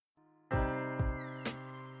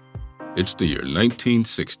It's the year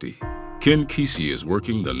 1960. Ken Kesey is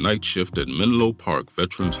working the night shift at Menlo Park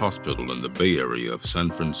Veterans Hospital in the Bay Area of San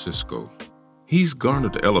Francisco. He's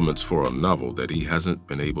garnered elements for a novel that he hasn't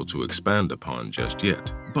been able to expand upon just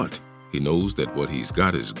yet, but he knows that what he's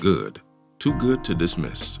got is good, too good to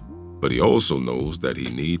dismiss. But he also knows that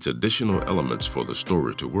he needs additional elements for the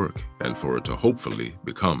story to work and for it to hopefully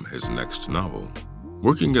become his next novel.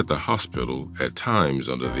 Working at the hospital, at times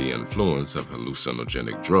under the influence of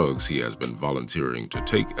hallucinogenic drugs he has been volunteering to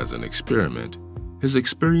take as an experiment, his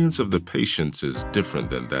experience of the patients is different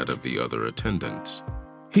than that of the other attendants.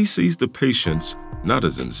 He sees the patients not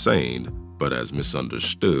as insane, but as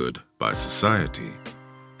misunderstood by society.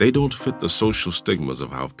 They don't fit the social stigmas of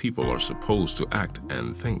how people are supposed to act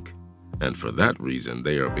and think, and for that reason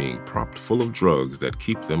they are being propped full of drugs that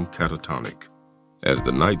keep them catatonic. As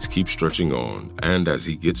the nights keep stretching on, and as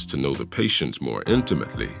he gets to know the patients more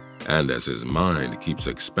intimately, and as his mind keeps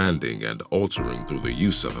expanding and altering through the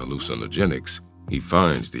use of hallucinogenics, he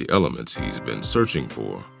finds the elements he's been searching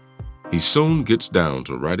for. He soon gets down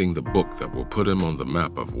to writing the book that will put him on the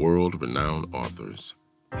map of world-renowned authors.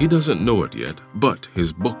 He doesn't know it yet, but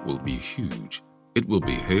his book will be huge. It will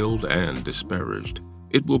be hailed and disparaged.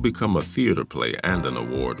 It will become a theater play and an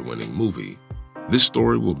award-winning movie. This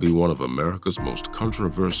story will be one of America's most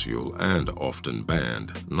controversial and often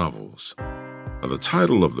banned novels. Now, the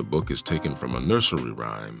title of the book is taken from a nursery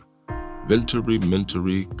rhyme: Ventery,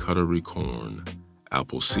 mentory, cuttery corn,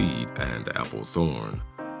 apple seed and apple thorn,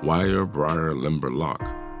 wire, briar, limber lock,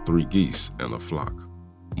 3 geese in a flock.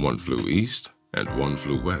 One flew east and one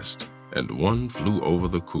flew west, and one flew over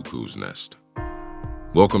the cuckoo's nest.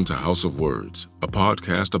 Welcome to House of Words, a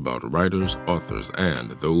podcast about writers, authors,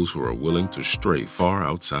 and those who are willing to stray far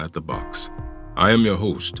outside the box. I am your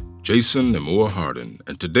host, Jason Nemore Hardin,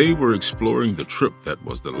 and today we're exploring the trip that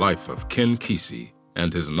was the life of Ken Kesey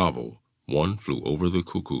and his novel, One Flew Over the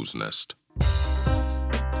Cuckoo's Nest.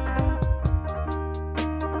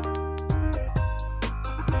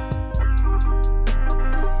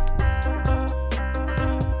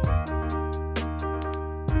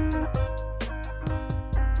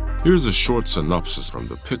 Here's a short synopsis from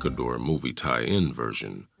the Picador movie tie-in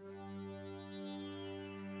version.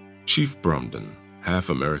 Chief Brumden, half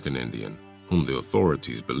American Indian, whom the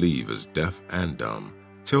authorities believe is deaf and dumb,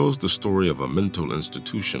 tells the story of a mental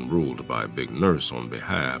institution ruled by a big nurse on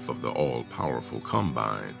behalf of the all-powerful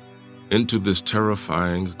Combine. Into this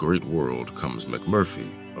terrifying great world comes McMurphy,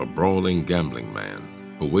 a brawling gambling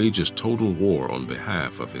man, who wages total war on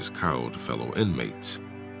behalf of his cowed fellow inmates.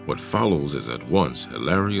 What follows is at once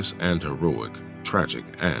hilarious and heroic, tragic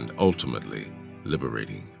and ultimately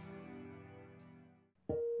liberating.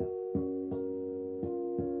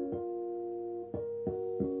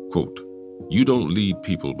 Quote, "You don't lead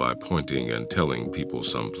people by pointing and telling people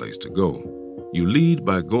some place to go. You lead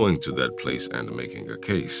by going to that place and making a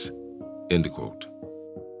case." End quote.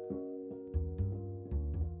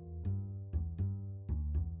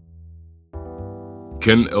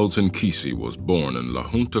 Ken Elton Kesey was born in La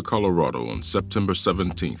Junta, Colorado on September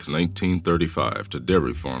 17, 1935 to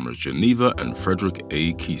dairy farmers Geneva and Frederick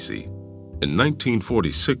A. Kesey. In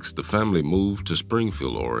 1946, the family moved to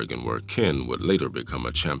Springfield, Oregon, where Ken would later become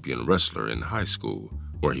a champion wrestler in high school,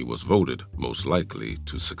 where he was voted most likely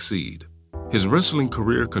to succeed. His wrestling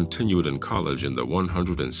career continued in college in the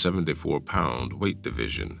 174-pound weight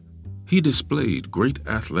division. He displayed great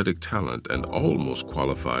athletic talent and almost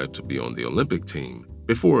qualified to be on the Olympic team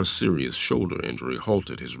before a serious shoulder injury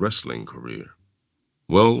halted his wrestling career.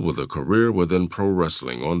 Well, with a career within pro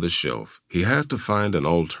wrestling on the shelf, he had to find an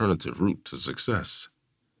alternative route to success.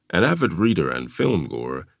 An avid reader and film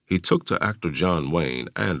goer, he took to actor John Wayne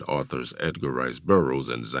and authors Edgar Rice Burroughs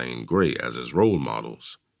and Zane Grey as his role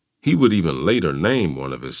models. He would even later name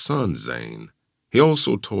one of his sons Zane. He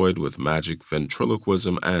also toyed with magic,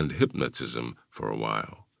 ventriloquism, and hypnotism for a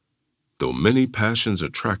while. Though many passions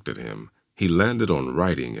attracted him, he landed on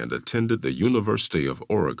writing and attended the University of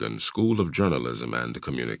Oregon School of Journalism and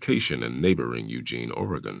Communication in neighboring Eugene,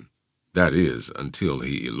 Oregon. That is, until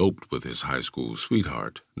he eloped with his high school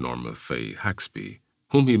sweetheart, Norma Faye Haxby,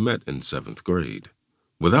 whom he met in 7th grade.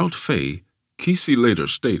 Without Faye, Kesey later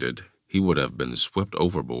stated, he would have been swept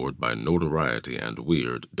overboard by notoriety and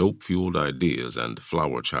weird, dope-fueled ideas and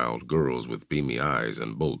flower-child girls with beamy eyes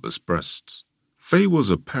and bulbous breasts. Faye was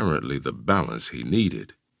apparently the balance he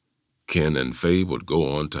needed. Ken and Faye would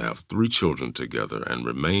go on to have 3 children together and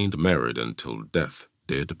remained married until death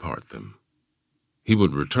did part them. He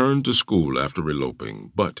would return to school after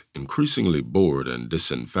eloping, but increasingly bored and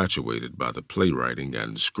disinfatuated by the playwriting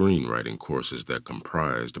and screenwriting courses that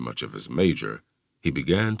comprised much of his major, he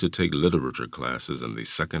began to take literature classes in the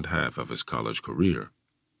second half of his college career.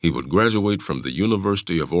 He would graduate from the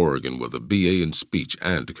University of Oregon with a BA in Speech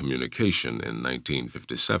and Communication in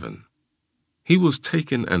 1957. He was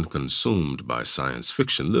taken and consumed by science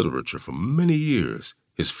fiction literature for many years,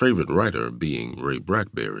 his favorite writer being Ray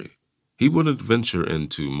Bradbury. He wouldn't venture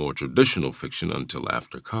into more traditional fiction until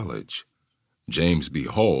after college. James B.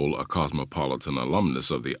 Hall, a Cosmopolitan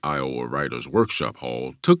alumnus of the Iowa Writers' Workshop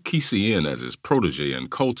Hall, took Kesey in as his protege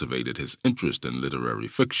and cultivated his interest in literary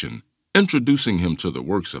fiction, introducing him to the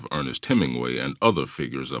works of Ernest Hemingway and other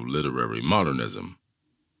figures of literary modernism.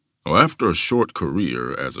 After a short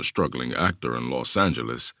career as a struggling actor in Los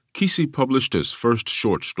Angeles, Kesey published his first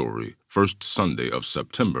short story, First Sunday of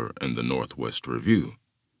September, in the Northwest Review.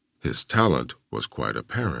 His talent was quite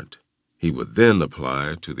apparent. He would then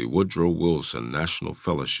apply to the Woodrow Wilson National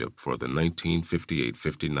Fellowship for the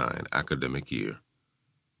 1958-59 academic year.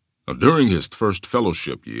 During his first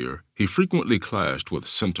fellowship year, he frequently clashed with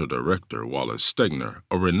center director Wallace Stegner,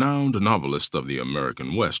 a renowned novelist of the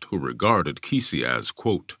American West who regarded Kesey as,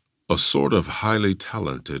 quote, a sort of highly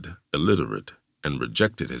talented illiterate, and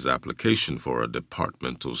rejected his application for a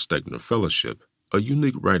departmental Stegner Fellowship, a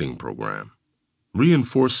unique writing program.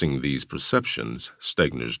 Reinforcing these perceptions,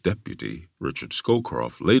 Stegner's deputy, Richard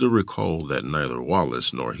Scowcroft, later recalled that neither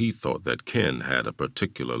Wallace nor he thought that Ken had a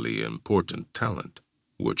particularly important talent,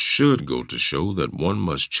 which should go to show that one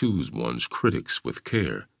must choose one's critics with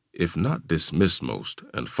care, if not dismiss most,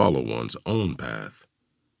 and follow one's own path.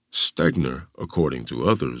 Stegner, according to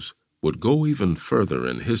others, would go even further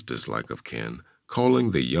in his dislike of Ken,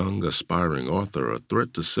 calling the young, aspiring author a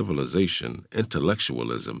threat to civilization,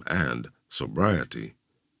 intellectualism, and sobriety.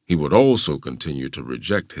 He would also continue to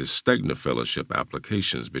reject his Stegner Fellowship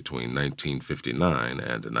applications between 1959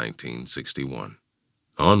 and 1961.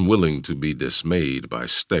 Unwilling to be dismayed by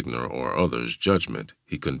Stegner or others' judgment,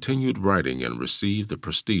 he continued writing and received the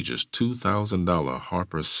prestigious $2,000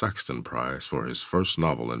 Harper Saxton Prize for his first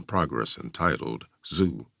novel in progress entitled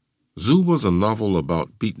Zoo. Zoo was a novel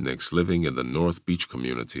about beatniks living in the North Beach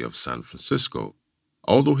community of San Francisco.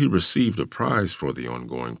 Although he received a prize for the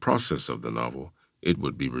ongoing process of the novel, it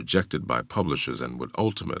would be rejected by publishers and would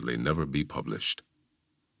ultimately never be published.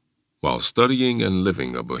 While studying and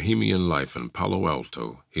living a bohemian life in Palo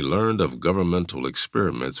Alto, he learned of governmental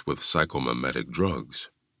experiments with psychomimetic drugs.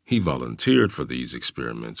 He volunteered for these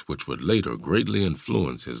experiments, which would later greatly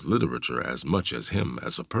influence his literature as much as him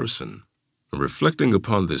as a person. Reflecting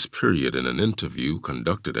upon this period in an interview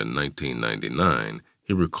conducted in 1999,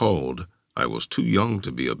 he recalled, I was too young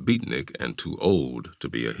to be a beatnik and too old to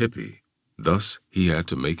be a hippie. Thus, he had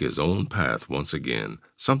to make his own path once again,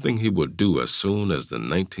 something he would do as soon as the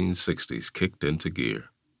 1960s kicked into gear.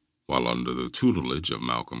 While under the tutelage of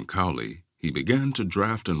Malcolm Cowley, he began to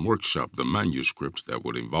draft and workshop the manuscript that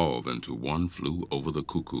would evolve into One Flew Over the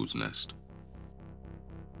Cuckoo's Nest.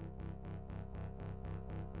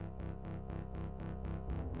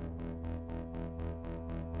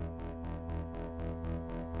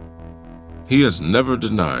 He has never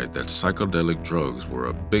denied that psychedelic drugs were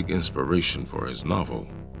a big inspiration for his novel.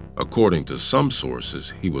 According to some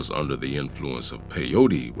sources, he was under the influence of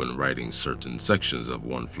peyote when writing certain sections of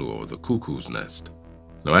One Flew Over the Cuckoo's Nest.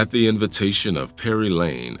 Now, at the invitation of Perry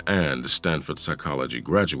Lane and Stanford psychology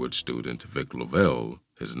graduate student Vic Lavelle,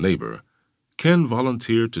 his neighbor, Ken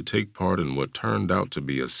volunteered to take part in what turned out to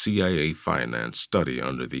be a CIA-financed study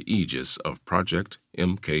under the aegis of Project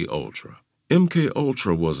MK-Ultra.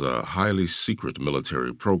 MK-Ultra was a highly secret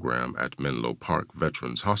military program at Menlo Park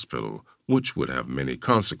Veterans Hospital, which would have many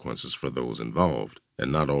consequences for those involved,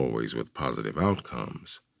 and not always with positive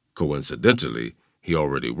outcomes. Coincidentally, he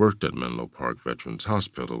already worked at Menlo Park Veterans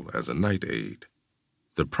Hospital as a night aide.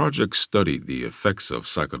 The project studied the effects of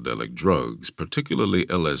psychedelic drugs, particularly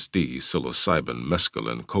LSD, psilocybin,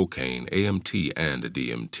 mescaline, cocaine, AMT, and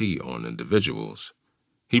DMT on individuals.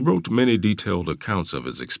 He wrote many detailed accounts of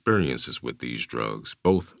his experiences with these drugs,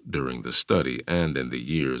 both during the study and in the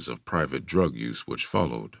years of private drug use which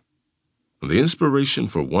followed. The inspiration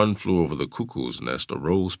for One Flew Over the Cuckoo's Nest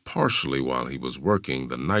arose partially while he was working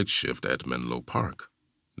the night shift at Menlo Park.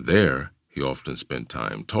 There, he often spent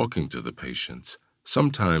time talking to the patients,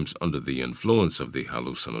 sometimes under the influence of the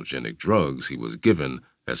hallucinogenic drugs he was given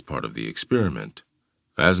as part of the experiment.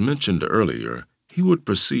 As mentioned earlier, he would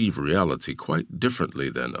perceive reality quite differently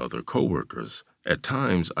than other coworkers, at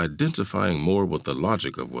times identifying more with the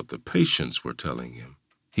logic of what the patients were telling him.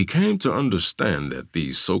 He came to understand that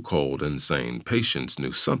these so-called insane patients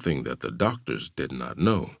knew something that the doctors did not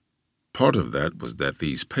know. Part of that was that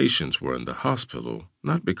these patients were in the hospital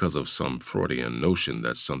not because of some Freudian notion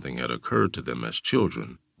that something had occurred to them as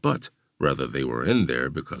children, but Rather, they were in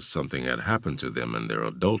there because something had happened to them in their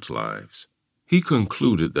adult lives. He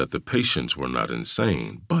concluded that the patients were not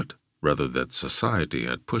insane, but rather that society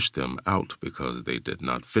had pushed them out because they did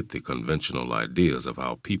not fit the conventional ideas of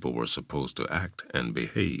how people were supposed to act and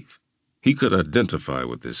behave. He could identify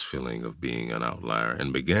with this feeling of being an outlier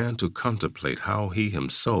and began to contemplate how he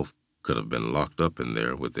himself could have been locked up in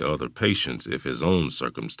there with the other patients if his own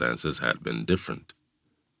circumstances had been different.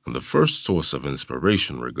 The first source of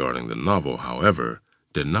inspiration regarding the novel, however,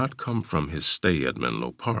 did not come from his stay at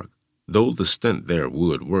Menlo Park, though the stint there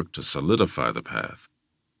would work to solidify the path.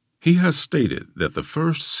 He has stated that the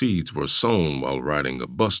first seeds were sown while riding a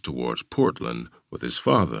bus towards Portland with his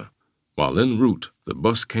father. While en route, the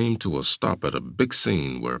bus came to a stop at a big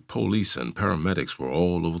scene where police and paramedics were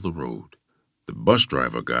all over the road. The bus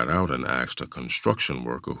driver got out and asked a construction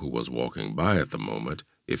worker who was walking by at the moment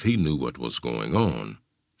if he knew what was going on.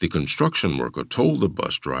 The construction worker told the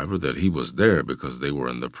bus driver that he was there because they were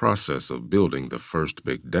in the process of building the first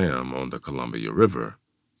big dam on the Columbia River.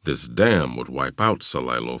 This dam would wipe out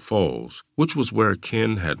Celilo Falls, which was where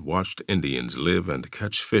Ken had watched Indians live and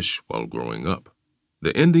catch fish while growing up.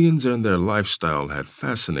 The Indians and their lifestyle had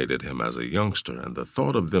fascinated him as a youngster, and the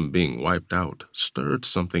thought of them being wiped out stirred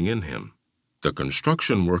something in him. The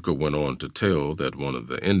construction worker went on to tell that one of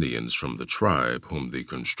the Indians from the tribe, whom the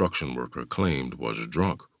construction worker claimed was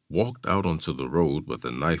drunk, walked out onto the road with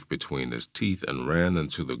a knife between his teeth and ran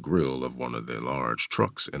into the grill of one of their large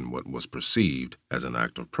trucks in what was perceived as an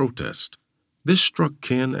act of protest. This struck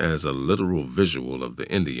Ken as a literal visual of the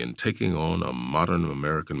Indian taking on a modern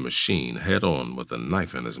American machine head-on with a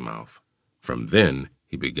knife in his mouth. From then,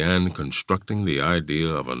 he began constructing the idea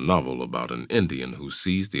of a novel about an Indian who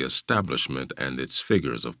sees the establishment and its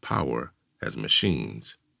figures of power as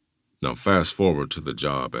machines. Now fast forward to the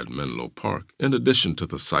job at Menlo Park, in addition to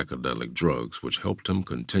the psychedelic drugs which helped him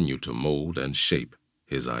continue to mold and shape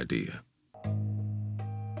his idea.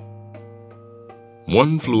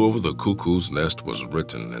 One Flew Over the Cuckoo's Nest was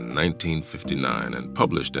written in 1959 and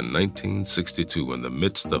published in 1962 in the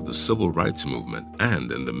midst of the civil rights movement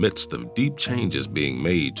and in the midst of deep changes being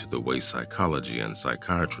made to the way psychology and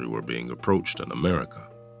psychiatry were being approached in America.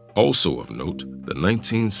 Also of note, the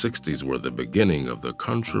 1960s were the beginning of the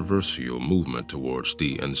controversial movement towards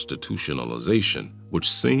deinstitutionalization,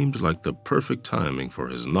 which seemed like the perfect timing for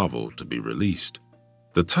his novel to be released.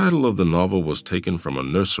 The title of the novel was taken from a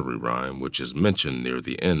nursery rhyme which is mentioned near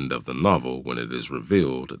the end of the novel when it is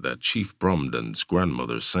revealed that Chief Bromden's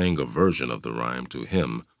grandmother sang a version of the rhyme to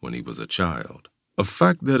him when he was a child. A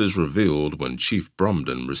fact that is revealed when Chief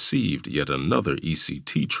Bromden received yet another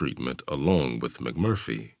ECT treatment along with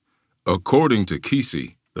McMurphy. According to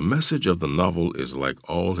Kesey, the message of the novel is like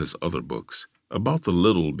all his other books, about the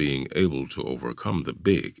little being able to overcome the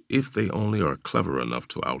big if they only are clever enough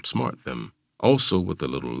to outsmart them, also with a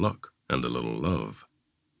little luck and a little love.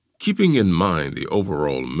 Keeping in mind the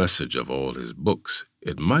overall message of all his books,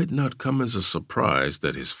 it might not come as a surprise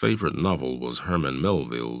that his favorite novel was Herman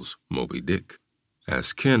Melville's Moby Dick.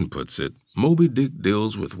 As Ken puts it, Moby Dick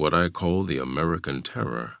deals with what I call the American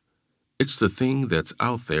terror. It's the thing that's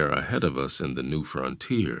out there ahead of us in the new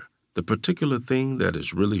frontier, the particular thing that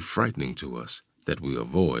is really frightening to us, that we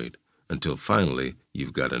avoid, until finally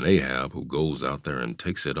you've got an Ahab who goes out there and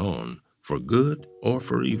takes it on. For good or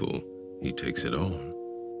for evil, he takes it on.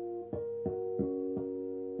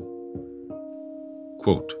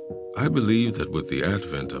 Quote, I believe that with the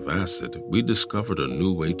advent of acid, we discovered a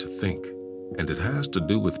new way to think, and it has to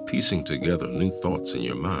do with piecing together new thoughts in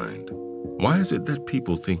your mind. Why is it that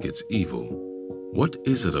people think it's evil? What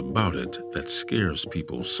is it about it that scares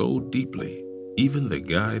people so deeply, even the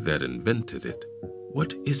guy that invented it?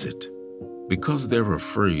 What is it? Because they're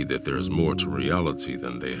afraid that there's more to reality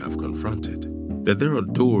than they have confronted, that there are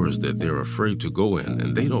doors that they're afraid to go in,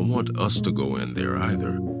 and they don't want us to go in there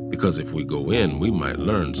either, because if we go in, we might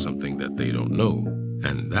learn something that they don't know,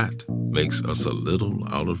 and that makes us a little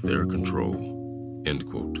out of their control. End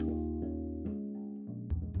quote.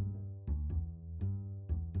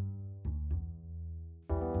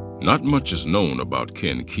 Not much is known about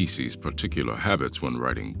Ken Kesey's particular habits when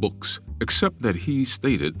writing books, except that he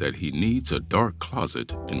stated that he needs a dark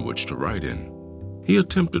closet in which to write in. He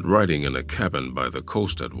attempted writing in a cabin by the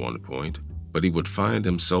coast at one point, but he would find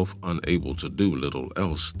himself unable to do little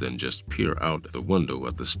else than just peer out the window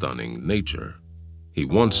at the stunning nature. He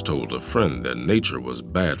once told a friend that nature was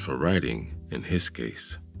bad for writing in his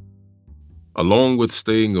case. Along with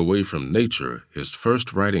staying away from nature, his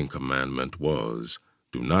first writing commandment was,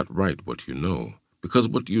 do not write what you know, because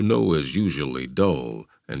what you know is usually dull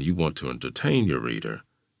and you want to entertain your reader.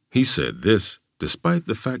 He said this despite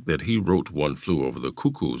the fact that he wrote One Flew Over the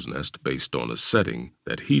Cuckoo's Nest based on a setting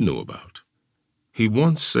that he knew about. He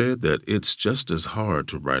once said that it's just as hard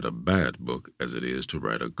to write a bad book as it is to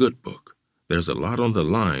write a good book. There's a lot on the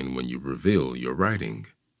line when you reveal your writing.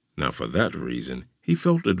 Now, for that reason, he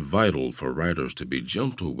felt it vital for writers to be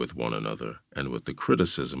gentle with one another and with the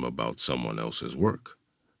criticism about someone else's work.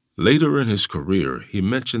 Later in his career, he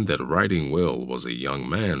mentioned that writing well was a young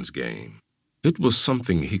man's game. It was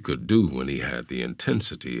something he could do when he had the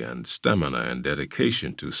intensity and stamina and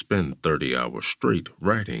dedication to spend 30 hours straight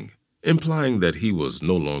writing, implying that he was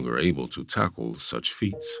no longer able to tackle such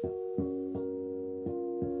feats.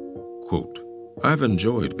 Quote, "I've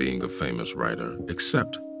enjoyed being a famous writer,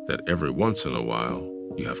 except that every once in a while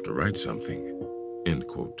you have to write something." End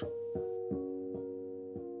quote.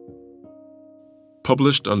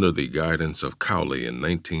 Published under the guidance of Cowley in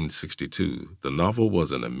 1962, the novel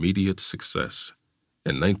was an immediate success.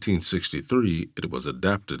 In 1963, it was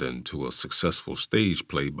adapted into a successful stage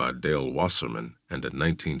play by Dale Wasserman, and in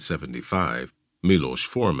 1975, Milos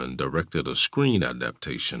Forman directed a screen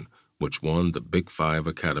adaptation which won the Big Five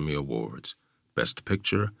Academy Awards: Best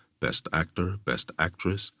Picture, Best Actor, Best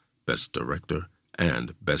Actress, Best Director,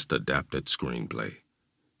 and Best Adapted Screenplay.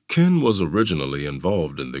 Ken was originally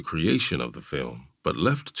involved in the creation of the film, but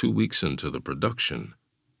left 2 weeks into the production.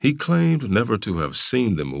 He claimed never to have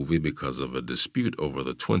seen the movie because of a dispute over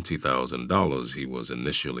the $20,000 he was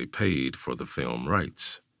initially paid for the film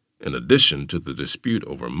rights. In addition to the dispute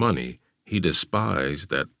over money, he despised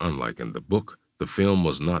that, unlike in the book, the film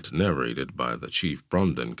was not narrated by the Chief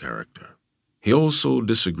Brondon character. He also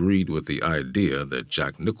disagreed with the idea that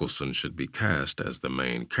Jack Nicholson should be cast as the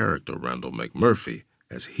main character, Randall McMurphy,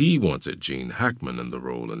 as he wanted Gene Hackman in the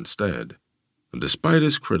role instead. Despite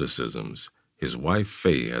his criticisms, his wife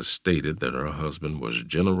Faye has stated that her husband was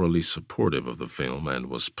generally supportive of the film and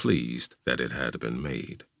was pleased that it had been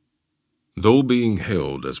made. Though being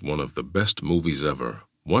hailed as one of the best movies ever,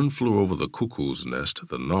 One Flew Over the Cuckoo's Nest,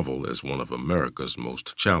 the novel, is one of America's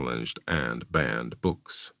most challenged and banned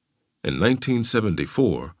books. In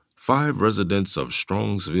 1974, 5 residents of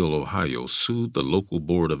Strongsville, Ohio, sued the local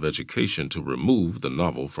Board of Education to remove the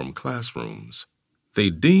novel from classrooms. They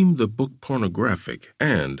deemed the book pornographic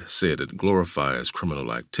and said it glorifies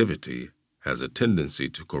criminal activity, has a tendency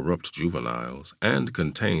to corrupt juveniles, and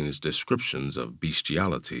contains descriptions of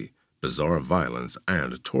bestiality, bizarre violence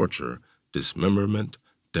and torture, dismemberment,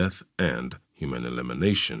 death, and human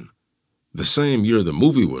elimination. The same year the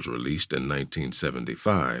movie was released, in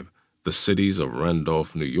 1975, the cities of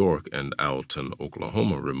Randolph, New York, and Alton,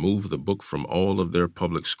 Oklahoma removed the book from all of their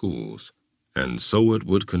public schools, and so it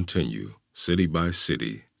would continue, city by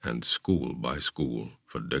city and school by school,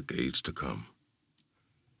 for decades to come.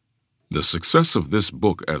 The success of this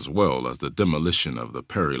book, as well as the demolition of the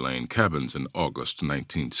Perry Lane cabins in August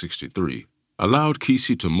 1963, allowed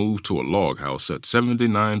Kesey to move to a log house at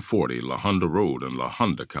 7940 La Honda Road in La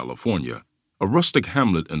Honda, California, a rustic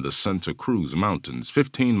hamlet in the Santa Cruz Mountains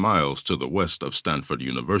 15 miles to the west of Stanford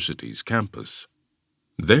University's campus.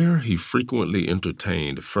 There he frequently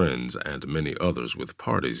entertained friends and many others with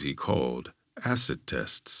parties he called acid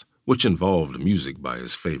tests, which involved music by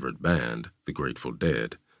his favorite band, the Grateful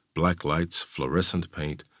Dead, black lights, fluorescent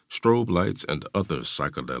paint, strobe lights, and other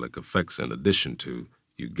psychedelic effects in addition to,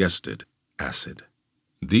 you guessed it, acid.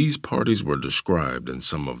 These parties were described in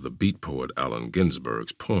some of the beat poet Allen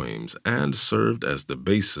Ginsberg's poems and served as the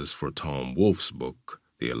basis for Tom Wolfe's book,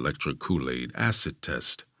 The Electric Kool-Aid Acid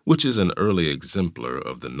Test, which is an early exemplar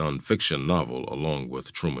of the nonfiction novel along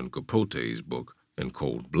with Truman Capote's book, In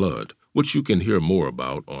Cold Blood, which you can hear more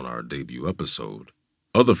about on our debut episode.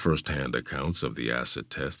 Other first-hand accounts of the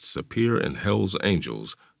acid tests appear in Hell's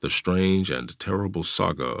Angels, The Strange and Terrible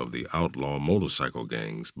Saga of the Outlaw Motorcycle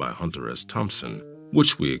Gangs by Hunter S. Thompson,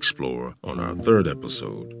 which we explore on our 3rd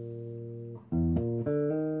episode.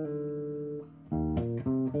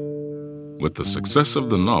 With the success of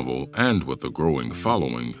the novel and with the growing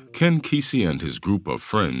following, Ken Kesey and his group of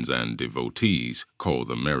friends and devotees, called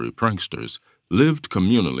the Merry Pranksters, lived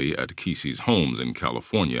communally at Kesey's homes in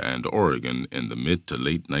California and Oregon in the mid to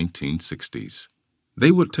late 1960s.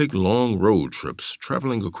 They would take long road trips,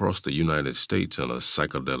 traveling across the United States in a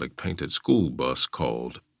psychedelic painted school bus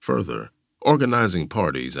called Further, organizing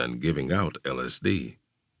parties and giving out LSD.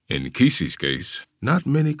 In Kesey's case, not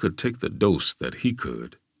many could take the dose that he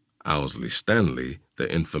could. Owsley Stanley,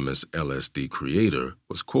 the infamous LSD creator,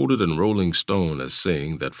 was quoted in Rolling Stone as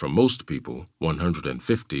saying that for most people,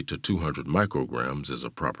 150 to 200 micrograms is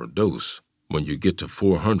a proper dose. When you get to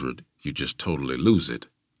 400, you just totally lose it.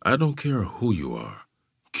 I don't care who you are.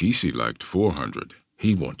 Kesey liked 400.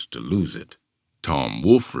 He wanted to lose it. Tom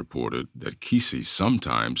Wolfe reported that Kesey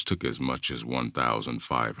sometimes took as much as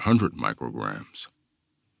 1,500 micrograms.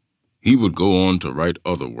 He would go on to write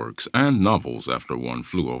other works and novels after One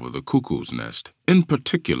Flew Over the Cuckoo's Nest, in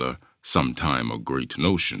particular, Sometime a Great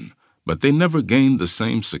Notion, but they never gained the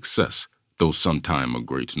same success, though Sometime a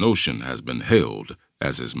Great Notion has been hailed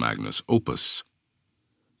as his magnus opus.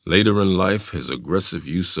 Later in life, his aggressive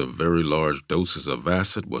use of very large doses of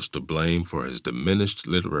acid was to blame for his diminished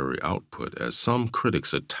literary output, as some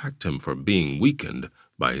critics attacked him for being weakened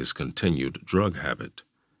by his continued drug habit.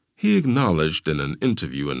 He acknowledged in an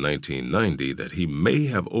interview in 1990 that he may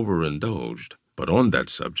have overindulged, but on that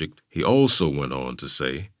subject, he also went on to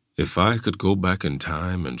say, "If I could go back in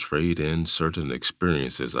time and trade in certain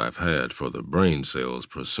experiences I've had for the brain cells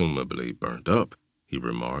presumably burnt up," he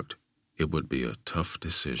remarked, "it would be a tough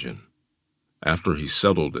decision." After he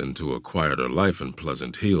settled into a quieter life in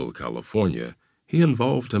Pleasant Hill, California, he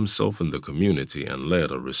involved himself in the community and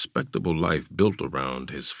led a respectable life built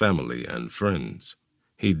around his family and friends.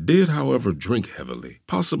 He did, however, drink heavily,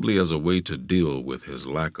 possibly as a way to deal with his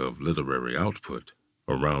lack of literary output.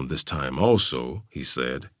 Around this time also, he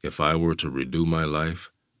said, "If I were to redo my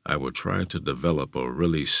life, I would try to develop a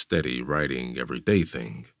really steady writing everyday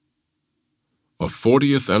thing." A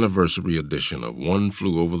 40th anniversary edition of One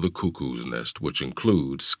Flew Over the Cuckoo's Nest, which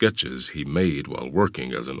includes sketches he made while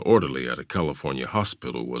working as an orderly at a California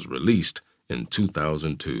hospital, was released in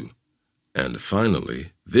 2002. And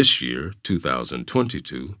finally, this year,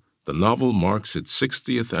 2022, the novel marks its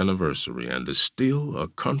 60th anniversary and is still a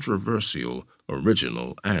controversial,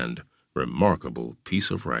 original, and remarkable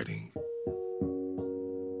piece of writing.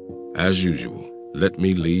 As usual, let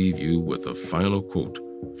me leave you with a final quote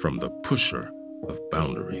from the pusher of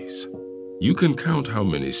boundaries. "You can count how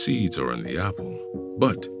many seeds are in the apple,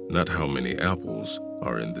 but not how many apples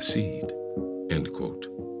are in the seed." End quote.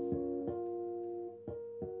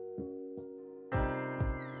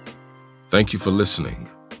 Thank you for listening.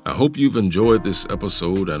 I hope you've enjoyed this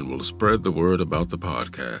episode and will spread the word about the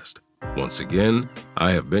podcast. Once again,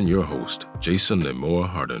 I have been your host, Jason Nemore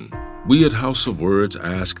Hardin. We at House of Words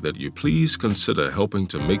ask that you please consider helping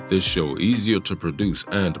to make this show easier to produce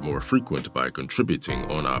and more frequent by contributing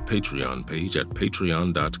on our Patreon page at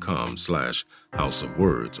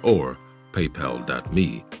patreon.com/houseofwords or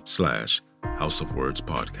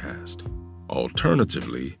paypal.me/houseofwordspodcast.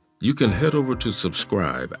 Alternatively, you can head over to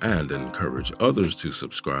subscribe and encourage others to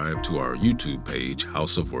subscribe to our YouTube page,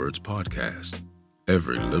 House of Words Podcast.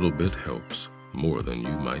 Every little bit helps, more than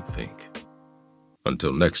you might think.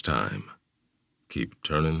 Until next time, keep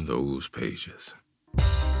turning those pages.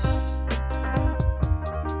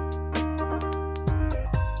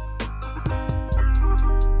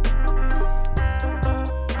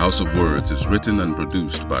 House of Words is written and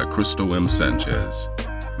produced by Cristo M. Sanchez.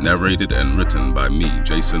 Narrated and written by me,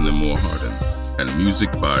 Jason Nemore Hardin, and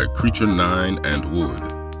music by Creature 9 and Wood.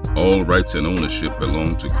 All rights and ownership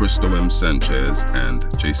belong to Cristo M. Sanchez and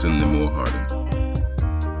Jason Nemore Hardin.